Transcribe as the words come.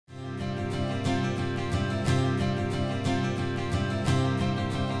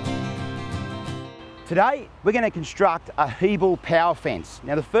Today, we're going to construct a Hebel PowerFence.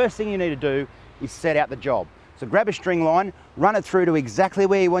 Now, the first thing you need to do is set out the job. So grab a string line, run it through to exactly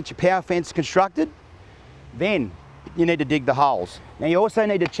where you want your PowerFence constructed. Then you need to dig the holes. Now, you also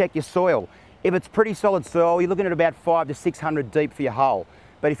need to check your soil. If it's pretty solid soil, you're looking at about 500 to 600 deep for your hole.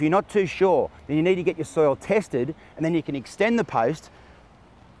 But if you're not too sure, then you need to get your soil tested, and then you can extend the post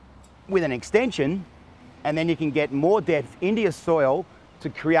with an extension, and then you can get more depth into your soil to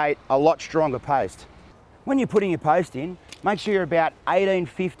create a lot stronger post. When you're putting your post in, make sure you're about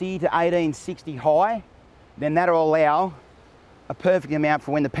 1850 to 1860 high. Then that'll allow a perfect amount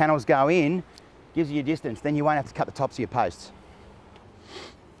for when the panels go in, gives you your distance. Then you won't have to cut the tops of your posts.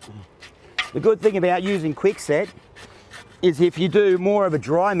 The good thing about using quickset is if you do more of a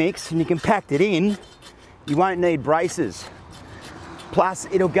dry mix and you compact it in, you won't need braces. Plus,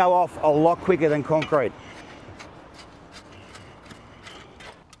 it'll go off a lot quicker than concrete.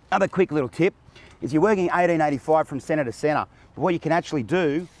 Another quick little tip is you're working 1885 from centre to centre. But what you can actually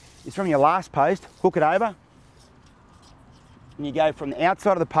do is from your last post, hook it over, and you go from the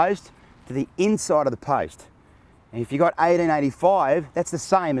outside of the post to the inside of the post. And if you've got 1885, that's the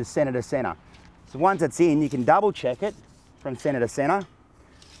same as centre to centre. So once it's in, you can double check it from centre to centre.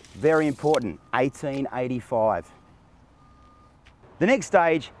 Very important, 1885. The next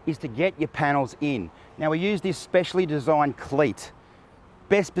stage is to get your panels in. Now we use this specially designed cleat.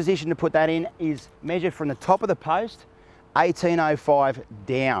 Best position to put that in is measure from the top of the post, 1805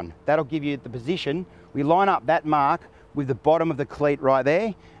 down. That'll give you the position. We line up that mark with the bottom of the cleat right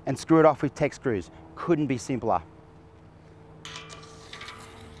there and screw it off with Tech screws. Couldn't be simpler.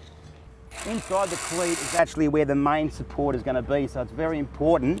 Inside the cleat is actually where the main support is going to be, so it's very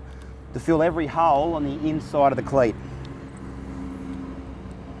important to fill every hole on the inside of the cleat.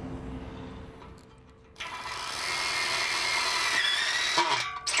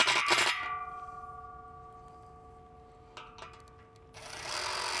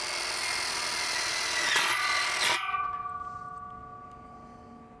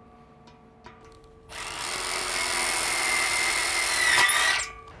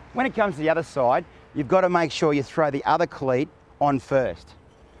 When it comes to the other side, you've got to make sure you throw the other cleat on first.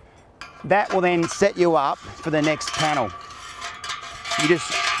 That will then set you up for the next panel. You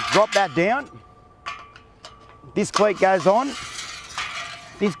just drop that down. This cleat goes on.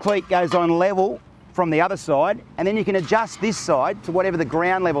 This cleat goes on level from the other side, and then you can adjust this side to whatever the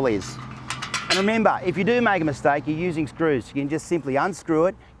ground level is. And remember, if you do make a mistake, you're using screws. You can just simply unscrew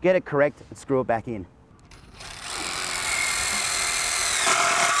it, get it correct, and screw it back in.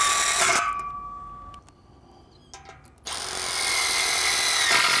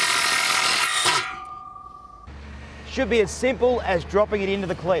 Should be as simple as dropping it into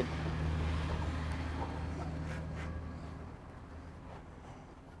the cleat.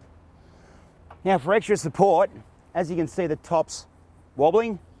 Now for extra support, as you can see the top's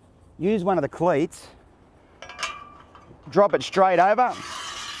wobbling, use one of the cleats, drop it straight over,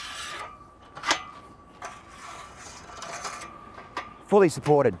 fully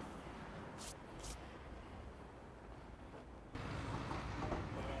supported.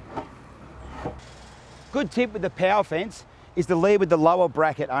 Good tip with the PowerFence is to lead with the lower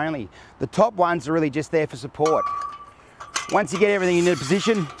bracket only. The top ones are really just there for support. Once you get everything in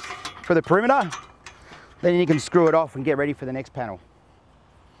position for the perimeter, then you can screw it off and get ready for the next panel.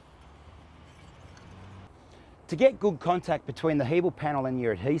 To get good contact between the Hebel panel and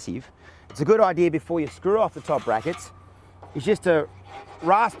your adhesive, it's a good idea before you screw off the top brackets, is just to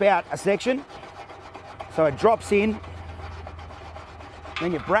rasp out a section so it drops in,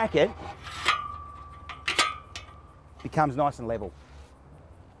 then your bracket becomes nice and level.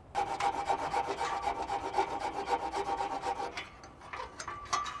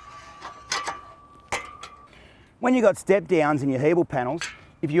 When you've got step downs in your Hebel panels,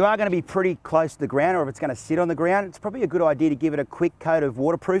 if you are going to be pretty close to the ground or if it's going to sit on the ground, it's probably a good idea to give it a quick coat of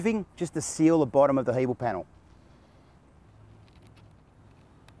waterproofing just to seal the bottom of the Hebel panel.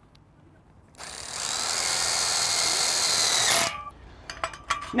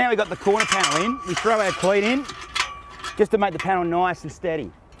 Now we've got the corner panel in, we throw our cleat in just to make the panel nice and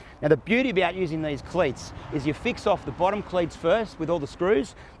steady. Now the beauty about using these cleats is you fix off the bottom cleats first with all the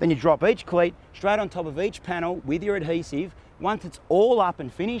screws, then you drop each cleat straight on top of each panel with your adhesive. Once it's all up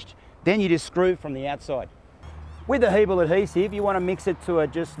and finished, then you just screw from the outside. With the Hebel adhesive, you want to mix it to a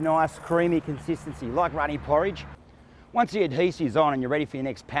just nice creamy consistency, like runny porridge. Once the adhesive's on and you're ready for your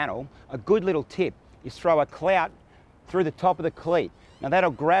next panel, a good little tip is throw a clout through the top of the cleat. Now that'll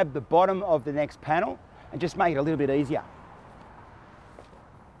grab the bottom of the next panel and just make it a little bit easier.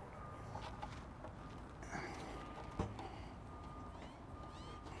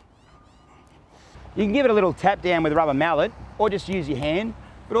 You can give it a little tap down with a rubber mallet or just use your hand,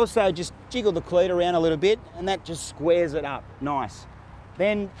 but also just jiggle the cleat around a little bit and that just squares it up nice.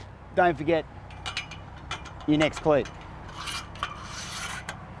 Then don't forget your next cleat,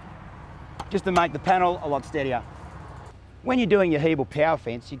 just to make the panel a lot steadier. When you're doing your Hebel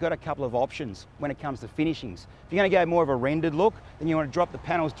PowerFence, you've got a couple of options when it comes to finishings. If you're going to go more of a rendered look, then you want to drop the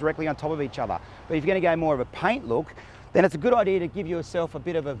panels directly on top of each other. But if you're going to go more of a paint look, then it's a good idea to give yourself a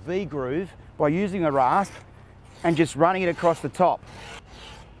bit of a V-groove by using a rasp and just running it across the top.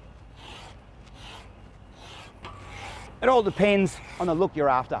 It all depends on the look you're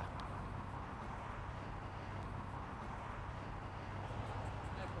after.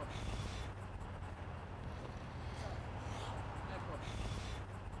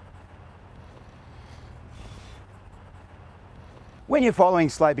 When you're following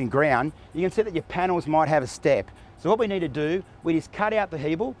sloping ground, you can see that your panels might have a step. So what we need to do, we just cut out the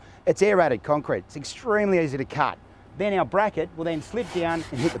Hebel. It's aerated concrete. It's extremely easy to cut. Then our bracket will then slip down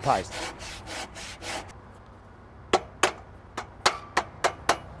and hit the post.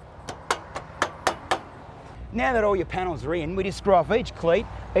 Now that all your panels are in, we just screw off each cleat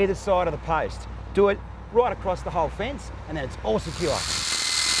either side of the post. Do it right across the whole fence and then it's all secure.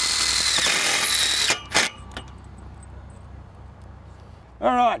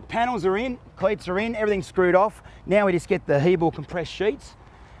 All right, panels are in, cleats are in, everything's screwed off. Now we just get the Hebel compressed sheets,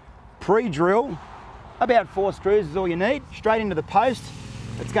 pre-drill, about 4 screws is all you need, straight into the post.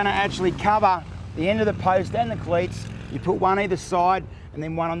 It's gonna actually cover the end of the post and the cleats. You put one either side and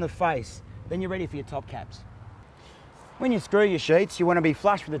then one on the face. Then you're ready for your top caps. When you screw your sheets, you wanna be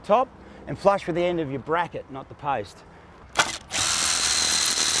flush with the top and flush with the end of your bracket, not the post.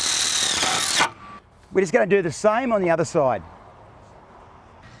 We're just gonna do the same on the other side.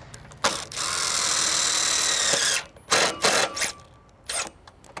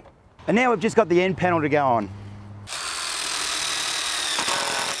 And now we've just got the end panel to go on.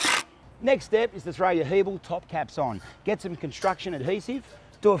 Next step is to throw your Hebel top caps on. Get some construction adhesive,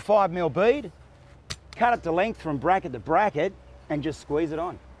 do a 5mm bead, cut it to length from bracket to bracket and just squeeze it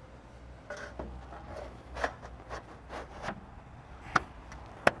on.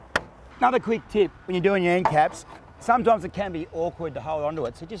 Another quick tip when you're doing your end caps, sometimes it can be awkward to hold onto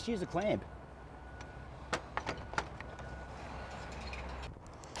it, so just use a clamp.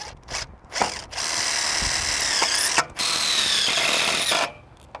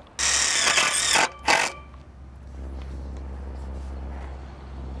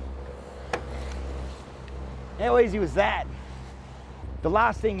 How easy was that? The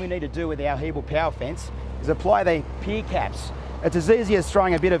last thing we need to do with our Hebel PowerFence is apply the pier caps. It's as easy as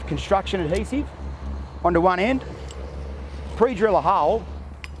throwing a bit of construction adhesive onto one end, pre-drill a hole.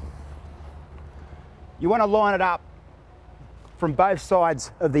 You want to line it up from both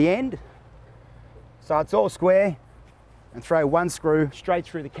sides of the end so it's all square, and throw one screw straight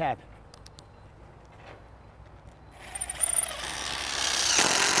through the cap.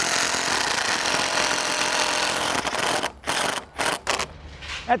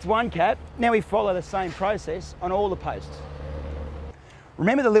 That's one cap. Now we follow the same process on all the posts.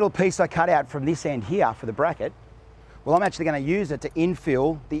 Remember the little piece I cut out from this end here for the bracket? Well, I'm actually going to use it to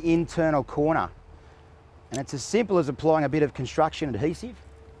infill the internal corner. And it's as simple as applying a bit of construction adhesive,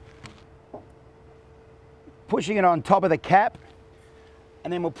 pushing it on top of the cap,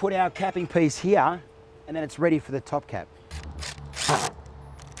 and then we'll put our capping piece here, and then it's ready for the top cap.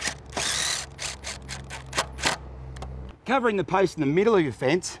 Covering the post in the middle of your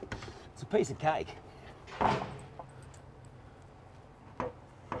fence, it's a piece of cake.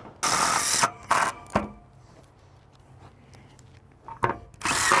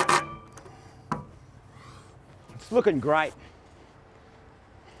 It's looking great.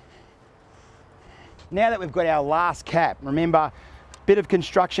 Now that we've got our last cap, remember, bit of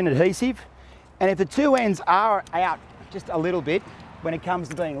construction adhesive, and if the two ends are out just a little bit when it comes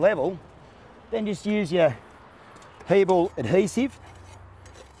to being level, then just use your Hebel adhesive,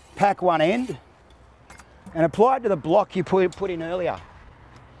 pack one end, and apply it to the block you put in earlier.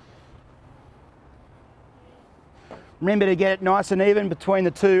 Remember to get it nice and even between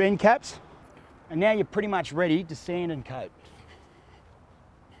the two end caps, and now you're pretty much ready to sand and coat.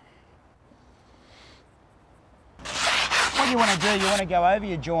 What you want to do, you want to go over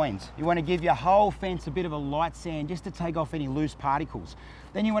your joins. You want to give your whole fence a bit of a light sand just to take off any loose particles.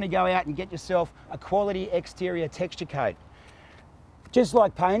 Then you want to go out and get yourself a quality exterior texture coat. Just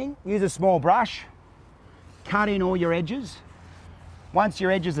like painting, use a small brush, cut in all your edges. Once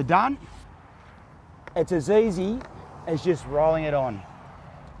your edges are done, it's as easy as just rolling it on.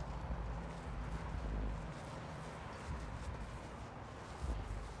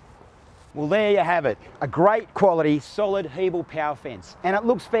 Well, there you have it. A great quality, solid Hebel PowerFence. And it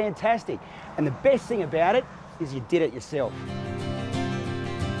looks fantastic. And the best thing about it is you did it yourself.